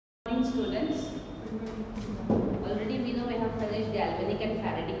Morning students, already we know we have finished galvanic and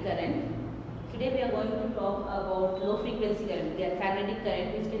Faraday current. Today we are going to talk about low frequency current, Faraday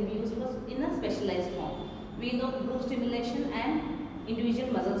current, which can be used in a specialized form. We know group stimulation and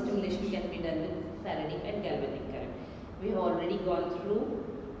individual muscle stimulation can be done with Faraday and galvanic current. We have already gone through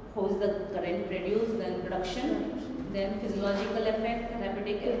how is the current produced, then production, then physiological effect,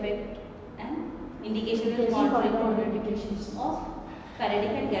 therapeutic effect, and indication and contraindications of Faraday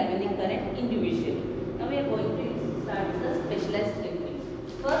and galvanic current individually. Now we are going to start with the specialized technique.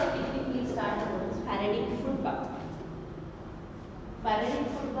 First technique we will start with Faraday foot bath. Faraday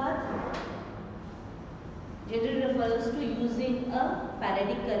foot bath generally refers to using a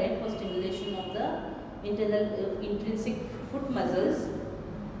Faraday current for stimulation of the intrinsic foot muscles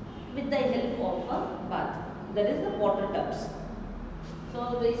with the help of a bath. That is the water tubs.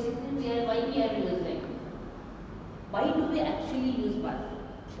 So basically why we are using? Why do we actually use bath?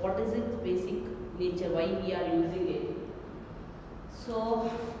 What is its basic nature? Why we are using it?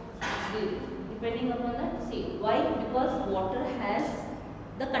 So, depending upon that, see why? Because water has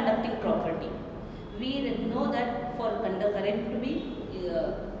the conducting property. We know that for current to be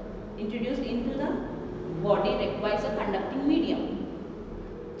introduced into the body requires a conducting medium.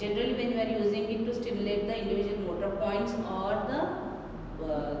 Generally, when we are using it to stimulate the individual motor points or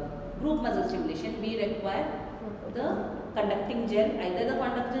the group muscle stimulation, we require the conducting gel, either the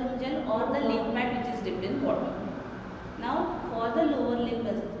conducting gel or the lymph mat which is dipped in water. Now for the lower limb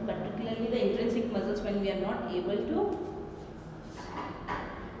muscles, particularly the intrinsic muscles, when we are not able to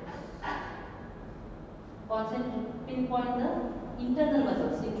pinpoint the internal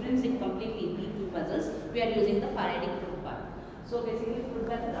muscles, intrinsic completely deep muscles, we are using the Faraday foot bath. So basically foot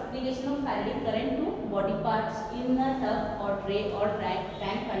bath is application of Faraday current to body parts in a tub or tray or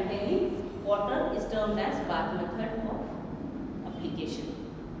tank containing water is termed as bath method of application.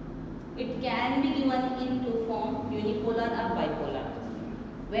 It can be given in two forms, unipolar or bipolar.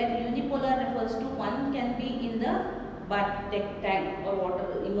 Where unipolar refers to one can be in the bath tank or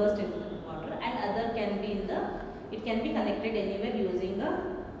water immersed in water, and other can be in the, it can be connected anywhere using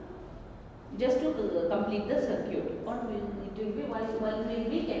a, just to complete the circuit, or it will be one will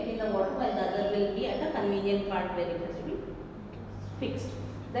be kept in the water while the other will be at a convenient part where it has to be fixed.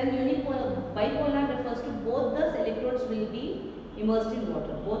 Then bipolar refers to both the electrodes will be immersed in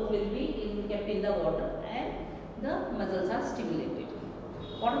water. Both will be kept in the water and the muscles are stimulated.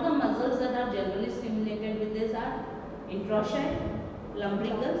 What are the muscles that are generally stimulated with this are introshaft,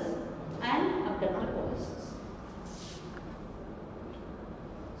 lumbricus and abductor pollicis.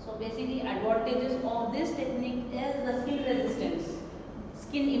 So basically advantages of this technique is the skin resistance,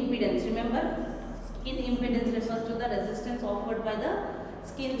 skin impedance. Remember, skin impedance refers to the resistance offered by the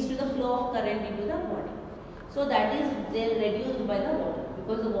skins to the flow of current into the body. So that is reduced by the water,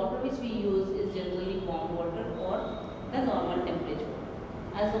 because the water which we use is generally warm water or the normal temperature.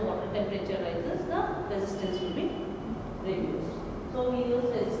 As the water temperature rises, the resistance will be reduced. So we use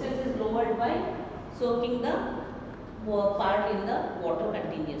resistance is lowered by soaking the part in the water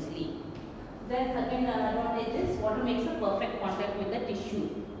continuously. Then second advantage is water makes a perfect contact with the tissue,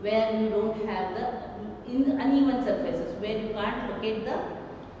 where you don't have the uneven surfaces, where you can't locate the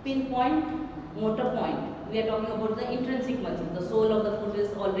pinpoint motor point. We are talking about the intrinsic muscle. The sole of the foot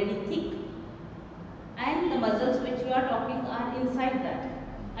is already thick, and the muscles which we are talking are inside that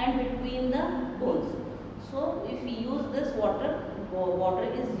and between the bones. So if we use this water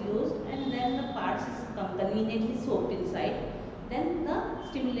is used and then the parts is conveniently soaked inside, then the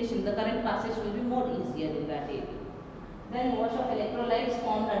stimulation, the current passage will be more easier in that area. Then wash of electrolytes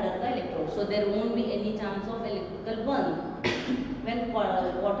formed under the electrode, so there won't be any chance of electrical burn when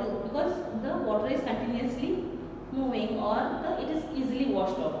water, because the water is continuously moving, or it is easily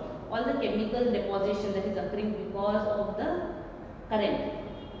washed off. All the chemical deposition that is occurring because of the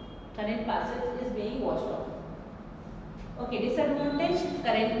current passage is being washed off. Okay, disadvantage,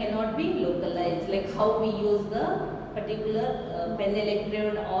 current cannot be localized, like how we use the particular pen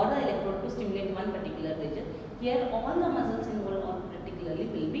electrode or the electrode to stimulate one particular region. Here all the muscles involved particularly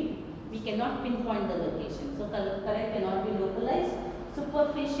will be, we cannot pinpoint the location. So current cannot be localized.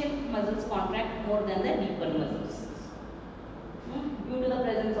 Superficial muscles contract more than the deeper muscles due to the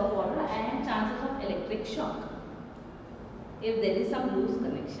presence of water and chances of electric shock. If there is some loose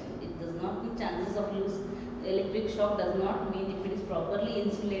connection, it does not mean chances of loose. Electric shock does not mean if it is properly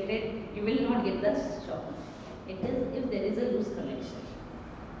insulated, you will not get the shock. It is if there is a loose connection.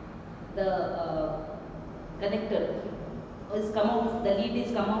 The connector is come out, the lead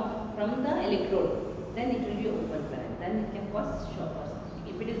is come out from the electrode, then it will be open current, then it can cause shock or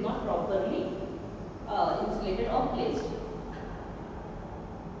something if it is not properly insulated or placed.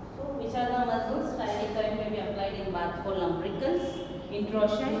 So muscles, Faraday current may be applied in bath for lumbricals,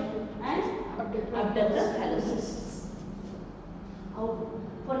 introshaft and abductor hallucis.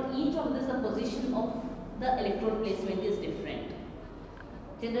 For each of this, the position of the electrode placement is different.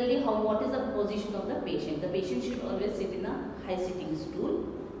 Generally, what is the position of the patient? The patient should always sit in a high sitting stool.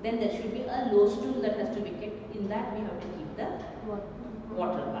 Then there should be a low stool that has to be kept. In that, we have to keep the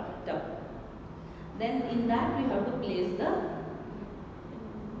water tub. Then in that, we have to place the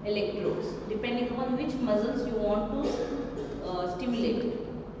electrodes depending upon which muscles you want to stimulate.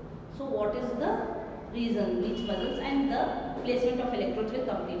 So what is the reason, which muscles, and the placement of electrodes will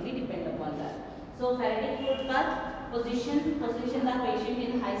completely depend upon that. So Faraday fluid bath position the patient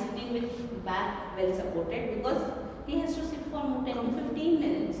in high sitting with back well supported, because he has to sit for 10 to 15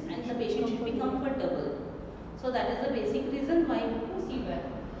 minutes and the patient should be comfortable. So that is the basic reason why you see back,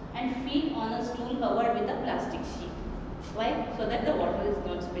 and feet on a stool covered with a plastic sheet. Why? So that the water is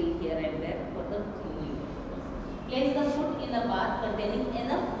not spilled here and there for the cleaning. Place the foot in a bath containing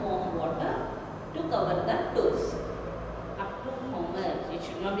enough warm water to cover the toes. Up to how much? It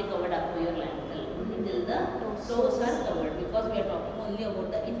should not be covered up to your ankle. Until the toes are covered, because we are talking only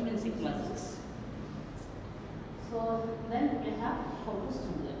about the intrinsic muscles. So then we have how to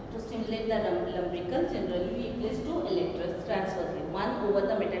stimulate. To stimulate the lumbrical, generally we place two electrodes transversely, one over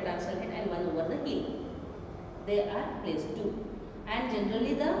the metatarsal head and one over the heel. They are placed two, and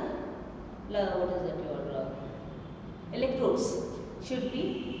generally the electrodes should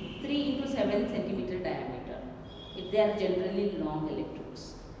be 3 into 7 centimeter diameter. If they are generally long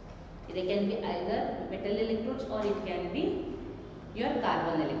electrodes, they can be either metal electrodes or it can be your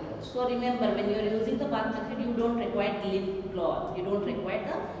carbon electrodes. So remember, when you are using the bath method, you don't require lint cloth, you don't require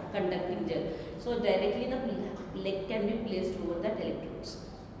the conducting gel. So directly the leg can be placed over that electrodes,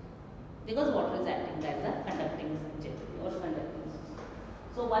 because water is acting as the conducting gel or conducting.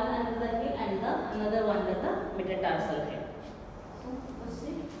 So one under the heel and another one under the metatarsal head. So let's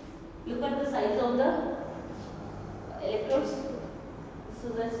see. Look at the size of the electrodes. This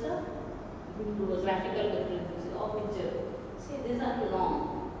is just a graphical difference of picture. See, these are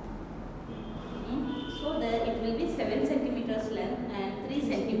long. So there it will be 7 centimeters length and 3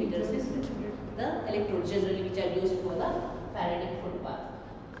 centimeters is the electrodes generally which are used for the Faraday foot bath.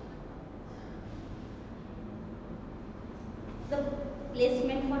 The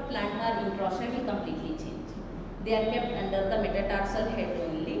placement for plantar introshaft will completely change. They are kept under the metatarsal head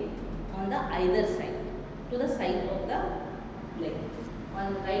only, on the either side, to the side of the leg,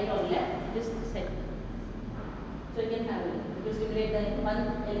 on right or left, this side. So you can have it. To stimulate the one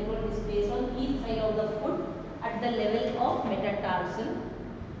electrode is placed on each side of the foot at the level of metatarsal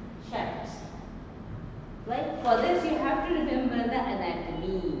shafts. Right? For this you have to remember the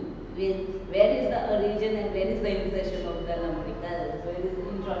anatomy. Where is the origin and where is the insertion of the lumbricals? Where is the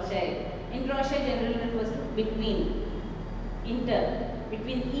introshaft? Introshaft generally refers to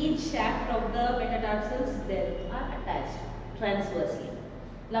between each shaft of the metatarsals, they are attached transversely.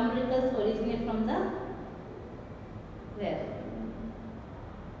 Lumbricals originate from the where?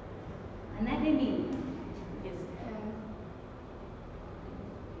 Anatomy. Yes.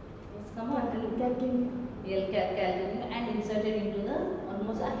 Yes, come on. Calcaneum and inserted into the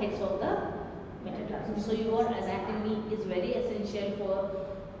almost the heads of the metatarsals. So your anatomy is very essential for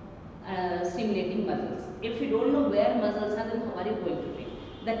stimulating muscles. If you don't know where muscles are, then how are you going to train?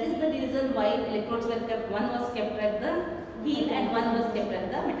 That is the reason why electrodes were kept. One was kept at the heel and one was kept at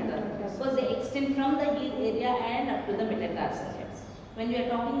the metatarsal, because they extend from the heel area and up to the metatarsal heads. When we are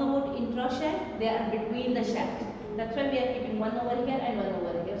talking about introshaft, they are between the shafts. That's why we are keeping one over here and one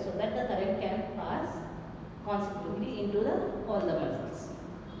over here, so that the current can pass consequently into all the muscles.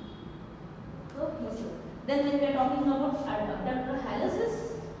 So then when we are talking about abductor hallucis,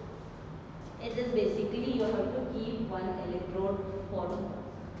 it is basically you have to keep one electrode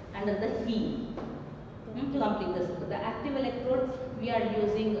under the heel to complete the circle. The active electrode, we are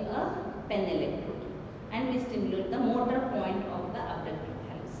using a pen electrode, and we stimulate the motor point of the abductor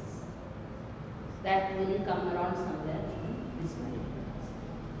hallucis. That will come around somewhere in this way.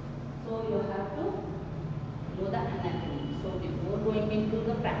 So you have to know the anatomy. So before going into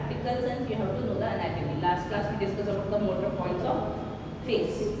the practical sense, you have to know the anatomy. Last class we discussed about the motor points of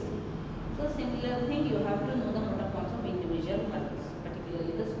face. So similar thing, you have to know the motor points of individual muscles,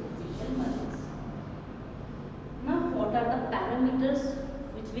 particularly the superficial muscles. Now what are the parameters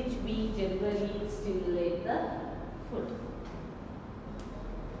with which we generally stimulate the foot?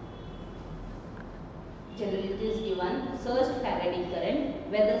 Generally it is given surge Faraday current,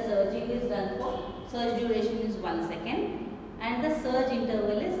 where the surging is done for surge duration is 1 second and the surge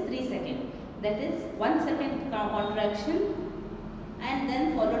interval is 3 seconds. That is 1 second contraction and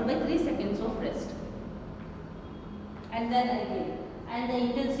then followed by 3 seconds of rest. And then again. And the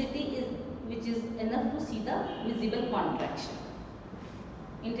intensity is which is enough to see the visible contraction.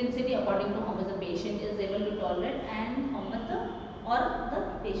 Intensity according to how much the patient is able to tolerate and how much the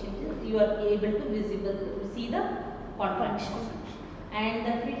patient is, you are able to see the contraction. And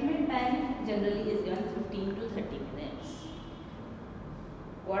the treatment time generally is given 15 to 30 minutes.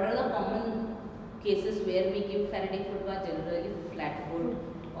 What are the common cases where we give Faraday foot bath? Generally flat foot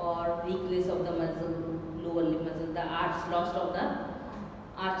or weakness of the muscle, lower limb muscle, the loss of the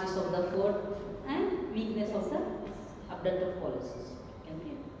arches of the foot, and weakness of the abductor pollicis. It can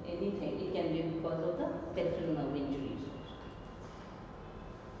be anything. It can be because of the peripheral nerve injuries.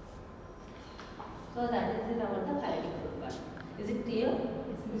 So that is it about the Faraday foot bath. Is it clear?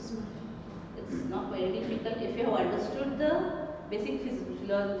 It's not very difficult. If you have understood the basic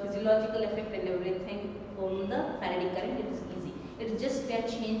physiological effect and everything from the Faraday current, it is easy. It's just we are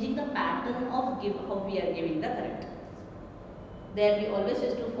changing the pattern of how we are giving the current. There we always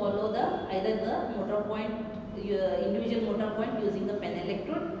used to follow either the motor point, individual motor point using the pen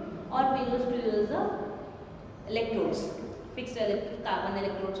electrode, or we used to use the electrodes, fixed carbon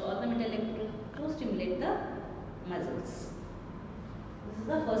electrodes or the metal electrode to stimulate the muscles. This is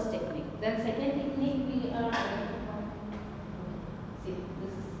the first technique. Then second technique we are see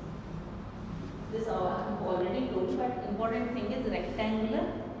this I have already told you, but important thing is rectangular.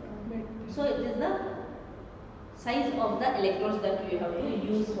 So it is the size of the electrodes that you have to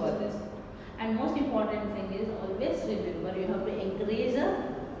use for this. And most important thing is always remember you have to encourage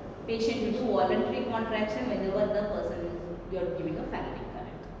a patient to do voluntary contraction whenever the person is you are giving a Faraday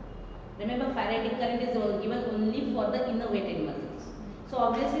current. Remember Faraday current is given only for the innervated muscles. So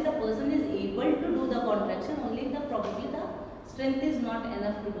obviously the person is able to do the contraction, only probably the strength is not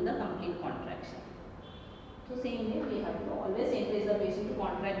enough to do the complete contraction. So same way we have to always encourage the patient to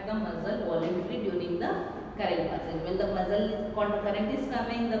contract the muscle voluntarily during the current muscle. When the current is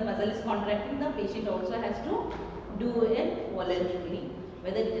coming, the muscle is contracting, the patient also has to do it voluntarily.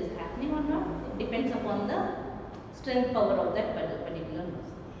 Whether it is happening or not, it depends upon the strength power of that particular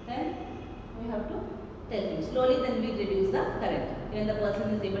muscle. Then we have to tell him slowly, then we reduce the current. When the person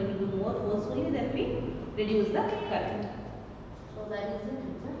is able to do more forcefully, then we reduce the current. So that is it.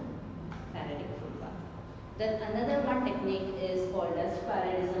 Faraday foot bath. Then another one technique is called as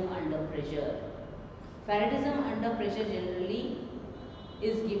Faradism under pressure. Faradism under pressure generally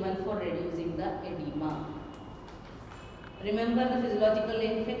is given for reducing the edema. Remember the physiological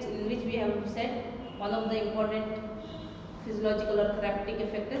effects in which we have said one of the important physiological or therapeutic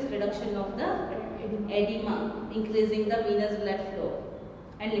effect is reduction of the edema, increasing the venous blood flow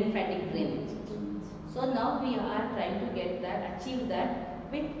and lymphatic drainage. So now we are trying to achieve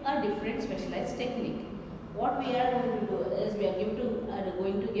that with a different specialized technique. What we are going to do is we are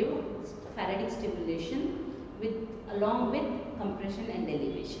going to give Faraday stimulation along with compression and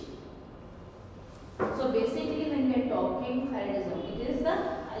elevation. So basically when we are talking Faradism, it is the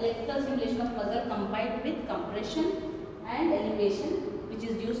electrical stimulation of muscle combined with compression and elevation, which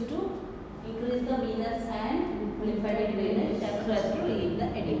is used to increase the venous and lymphatic drainage as well as to relieve the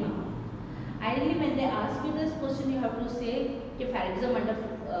edema. Ideally when they ask you this question, you have to say that Faradism under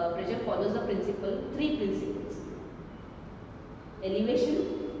pressure follows the three principles: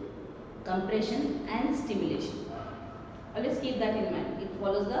 elevation, compression and stimulation. Always keep that in mind. It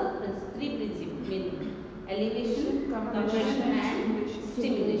follows the three principles, meaning elevation, compression and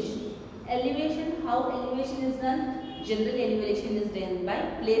stimulation. Elevation, how elevation is done? Generally elevation is done by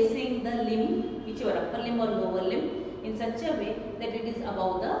placing the limb, whichever upper limb or lower limb, in such a way that it is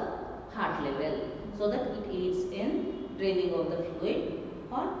above the heart level, so that it aids in draining of the fluid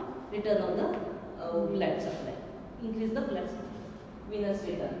or return of the blood supply, increase the blood venous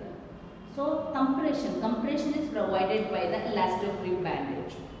return. So compression is provided by the elastocrine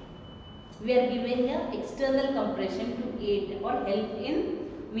bandage. We are giving an external compression to aid or help in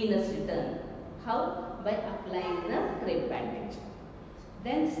venous return. How? By applying the crepe bandage.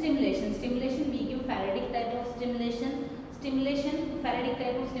 Then stimulation. Stimulation, we give Faraday type of stimulation. Faraday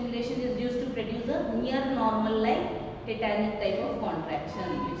type of stimulation is used to produce a near normal like tetanic type of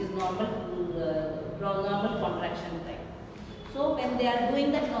contraction, which is normal contraction type. So when they are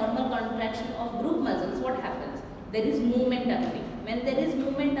doing that normal contraction of group muscles, what happens? There is movement occurring. When there is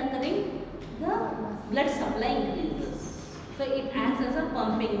movement occurring, the blood supply increases. So it acts as a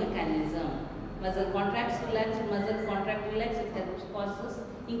pumping mechanism. Muscle contracts, relax, muscle contract, relax. It causes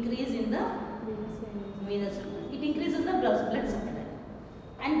increase in the venous. It increases the blood supply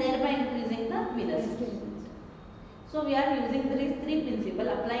and thereby increasing the venous. So we are using these three principles,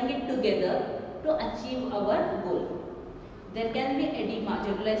 applying it together to achieve our goal. There can be edema,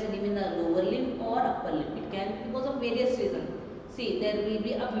 generalized edema in the lower limb or upper limb. It can be because of various reasons. See, there will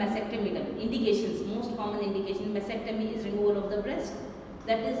be a mastectomy. Indications, most common indication, mastectomy is removal of the breast.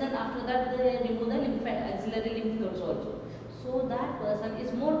 That is done. After that, they remove the axillary lymph nodes also. So that person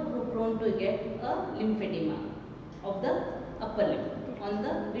is more prone to get a lymphedema of the upper limb on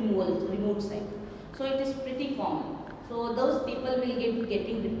the removed side. So it is pretty common. So those people will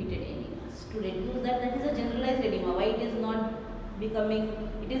getting repeated enemas. To reduce that, that is a generalized edema. Why it is not becoming?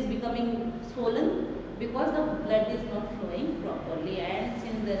 It is becoming swollen because the blood is not flowing properly, and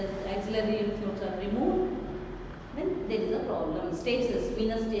since the axillary lymph nodes are removed, then there is a problem. Stasis,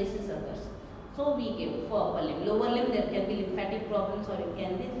 venous stasis occurs. So we give for upper limb. Lower limb there can be lymphatic problems or it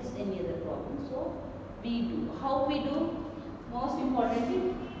can be just any other problem. So we do. How we do? Most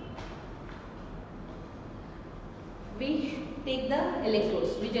importantly, we take the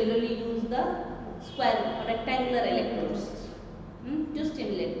electrodes. We generally use the square or rectangular electrodes to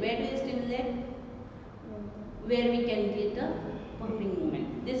stimulate. Where do you stimulate? Where we can get a pumping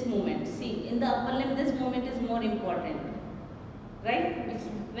movement. This movement. See, in the upper limb, this movement is more important. Right?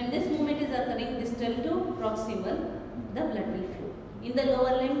 When this movement is occurring distal to proximal, the blood will flow. In the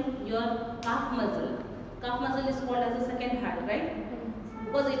lower limb, your calf muscle. Calf muscle is called as a second heart, right?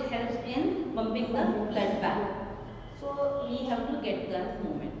 Because it helps in pumping the blood back. So we have to get that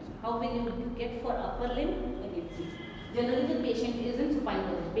movement. How will you get for upper limb? Generally, the patient is in supine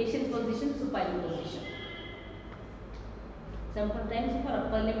position. Patient's position, supine position. Sometimes for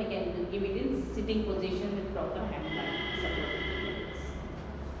upper limb, we can give it in sitting position with proper hand support.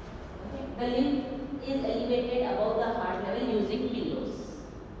 The limb is elevated above the heart level using pillows.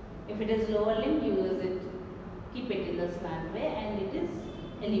 If it is lower limb, you use it, keep it in the slant way and it is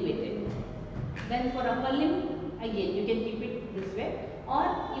elevated. Then for upper limb, again you can keep it this way, or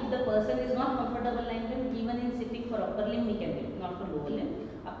if the person is not comfortable lying limb, even in sitting for upper limb we can do, not for lower limb.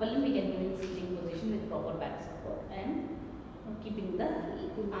 Upper limb we can do in sitting position with proper back support and keeping the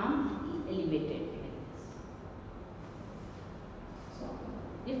arm elevated. So,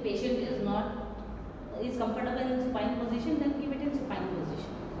 if patient is comfortable in supine position, then keep it in supine position.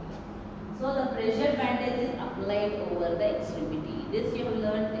 So the pressure bandage is applied over the extremity. This you have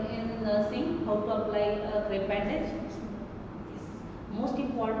learned in nursing, how to apply a crepe bandage. Most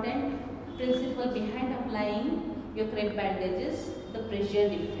important principle behind applying your crepe bandage is the pressure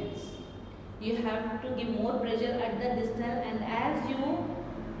difference. You have to give more pressure at the distal, and as you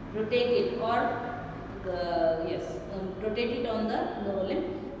rotate it or rotate it on the lower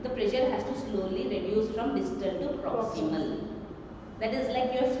limb, the pressure has to slowly reduce from distal to proximal. That is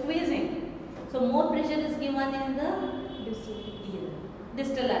like you are squeezing. So more pressure is given in the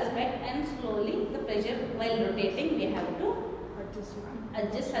distal aspect, and slowly the pressure while rotating we have to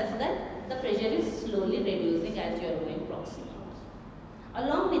adjust such that the pressure is slowly reducing as you are going proximal.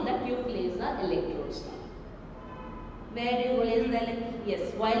 Along with that, you place the electrodes. Where do you place the electrodes?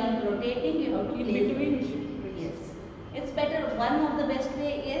 Yes, while rotating you have to place. Yes, it's better. One of the best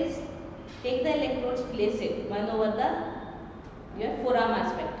way is take the electrodes, place it one over the your forearm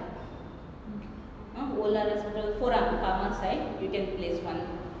aspect. Volar aspect, forearm, palmar side. You can place one.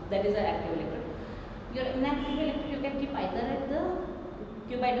 That is the active electrode. Your inactive electrode you can keep either at the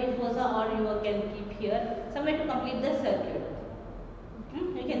cubital fossa or you can keep here somewhere to complete the circuit.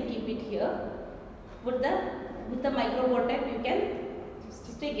 You can keep it here. With the microvortex you can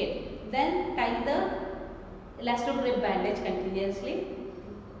stick it. Then tie the elastocrip bandage continuously.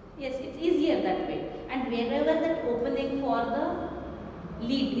 Yes, it's easier that way. And wherever that opening for the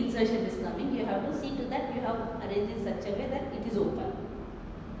lead insertion is coming, you have to see to that you have arranged in such a way that it is open.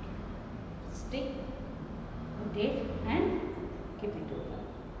 Stick, rotate and keep it open.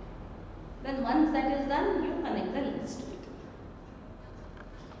 Then once that is done, you connect the leads to it.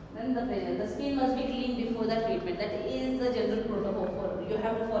 Then the pressure. The skin must be cleaned before the treatment. That is the general protocol for you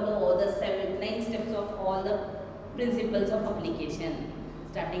have to follow all the 9 steps of all the principles of application.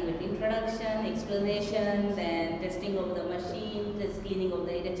 Starting with introduction, explanation, then testing of the machine, just cleaning of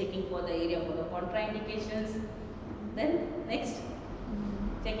the area, checking for the area for the contraindications. Then next,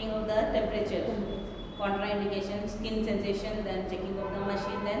 checking of the temperature, contraindication, skin sensation, then checking of the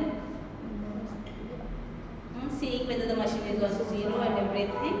machine, then seeing whether the machine is also zero and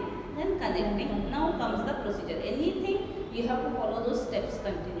everything, then connecting. Now comes the procedure. Anything you have to follow those steps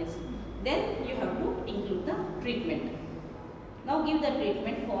continuously. Then you have to include the treatment. Now give the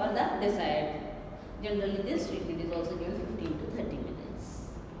treatment for the desired. Generally this treatment is also given 15 to 30 minutes.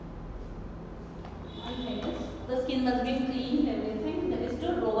 The skin must be cleaned, everything. That is to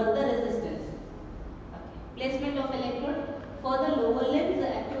lower the resistance. Okay. Placement of electrode. For the lower limb,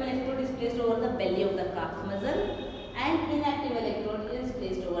 the active electrode is placed over the belly of the calf muscle, and in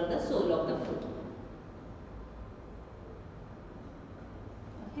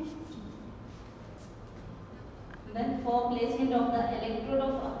Then for placement of the electrode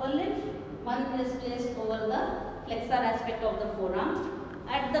of upper limb, one is placed over the flexor aspect of the forearm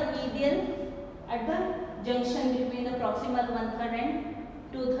at the medial, at the junction between the proximal 1/3 and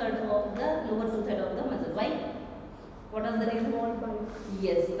 2/3 of the lower 2/3 of the muscle. Why? What is the reason?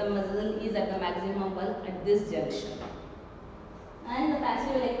 Yes, the muscle is at the maximum bulk at this junction. And the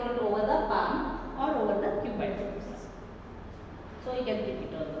passive electrode over the palm or over the cubital fossa. So you can keep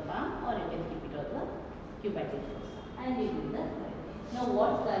it on the palm or you can keep it on the cubital fossa. And you do the current. Now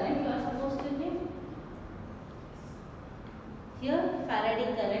what current you are supposed to give? Here Faraday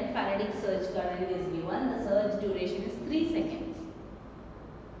current, Faraday surge current is given. The surge duration is 3 seconds.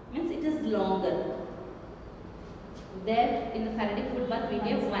 Means it is longer. There in the Faraday foot bath we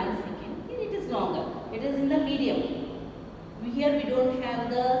gave 1 second. Here it is longer. It is in the medium. Here we don't have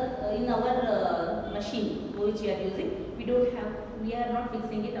the in our machine which we are using. We are not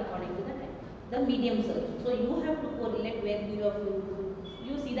fixing it according to the time. The medium surge. So you have to correlate when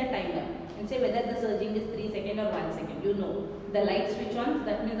you see the timer and say whether the surging is 3 seconds or 1 second. You know the light switch on,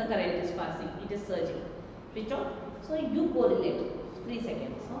 that means the current is passing. It is surging. Switch off. So you correlate 3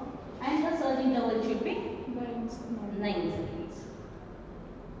 seconds. So, and the surge interval should be 9 seconds.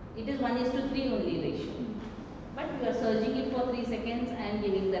 It is 1:3 only ratio. But you are surging it for 3 seconds and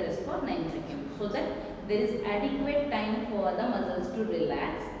giving the rest for 9 seconds. So that there is adequate time for the muscles to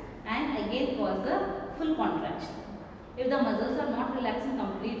relax and again cause the full contraction. If the muscles are not relaxing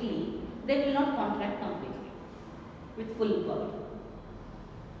completely, they will not contract completely with full power.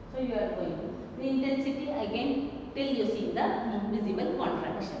 So you are going the intensity again till you see the visible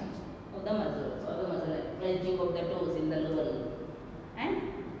contraction of the muscles or the muscle clenching of the toes in the lower limb. And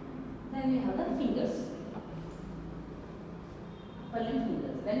then we have the fingers. Upper limb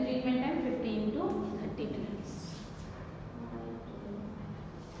fingers. Then treatment time 15 to 30 minutes.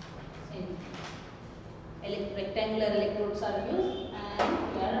 Rectangular electrodes are used and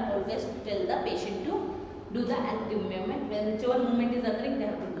you are always to tell the patient to do the active movement. When whichever movement is occurring, they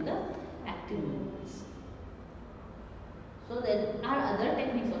have to do the active movements. So there are other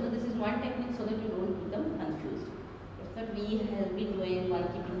techniques also. This is one technique so that you don't become confused. But we have been doing one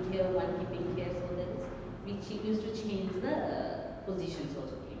keeping here, one keeping here, so that is we used to change the positions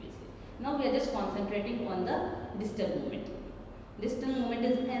also previously. Now we are just concentrating on the distal movement. Distal movement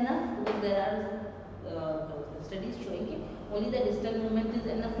is enough because there are studies showing it. Only the distal movement is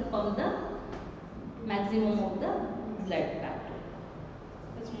enough to pump the maximum of the blood back to it.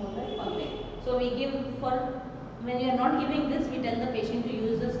 It's more like pumping. So we give for, when you are not giving this, we tell the patient to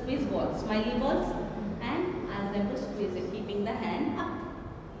use the squeeze balls, smiley balls, and ask them to squeeze it, keeping the hand up.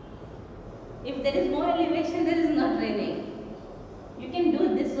 If there is no elevation, there is no training. You can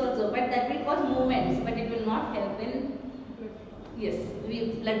do this also, but that will cause movements, but it will not help in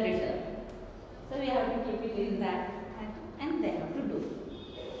blood pressure. So we have to keep it in that and they have to do.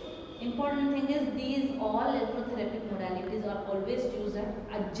 Important thing is these all electrotherapeutic modalities are always used as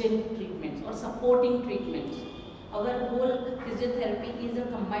adjunct treatments or supporting treatments. Our whole physiotherapy is a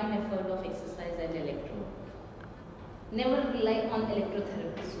combined effort of exercise and electro. Never rely on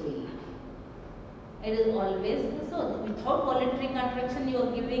electrotherapy solely. It is always so. Without voluntary contraction, you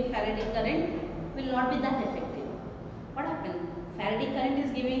are giving Faraday current will not be that effective. What happens? Faraday current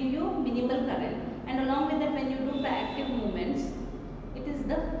is giving you minimal current, and along with that, when you do the active movements, it is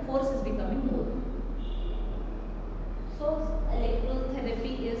the force is becoming more. So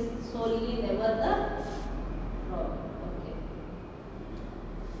electrotherapy is solely never the problem. Okay.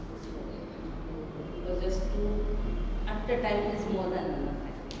 Because just after time is more than enough.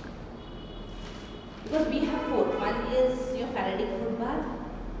 Because we have 4. One is your Faraday foot bath,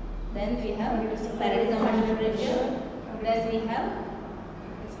 then we have Faradism under pressure, then we have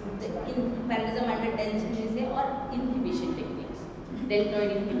Faradism under tension, we say, or inhibition techniques,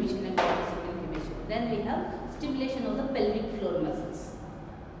 deltoid inhibition and quadricep inhibition. Then we have stimulation of the pelvic floor muscles.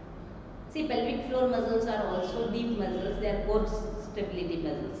 See, pelvic floor muscles are also deep muscles, they are core stability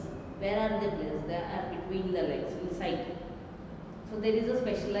muscles. Where are they placed? They are between the legs, inside. So there is a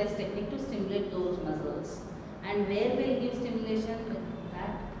specialized technique to stimulate those muscles. And where we'll give stimulation,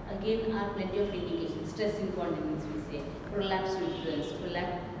 that again are plenty of indications. Stress incontinence we say, prolapse uterus,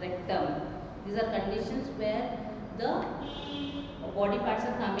 prolapse rectum. These are conditions where the body parts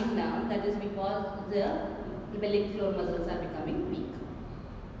are coming down, that is because the pelvic floor muscles are becoming weak.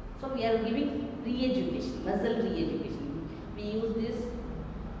 So we are giving re-education, muscle re-education. We use this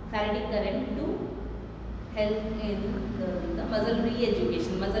Faraday current to help in the muscle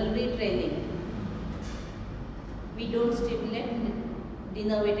re-education, muscle retraining. We don't stimulate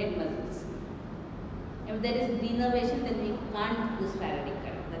denervated muscles. If there is denervation, then we can't use Faraday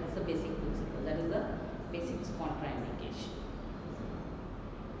current. That's the basic principle. That is the basic contract.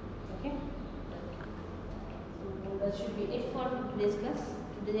 that should be it for today's class.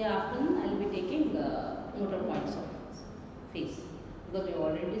 Today afternoon I will be taking motor points of face because we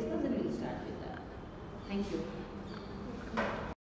already discussed and we will start with that. Thank you.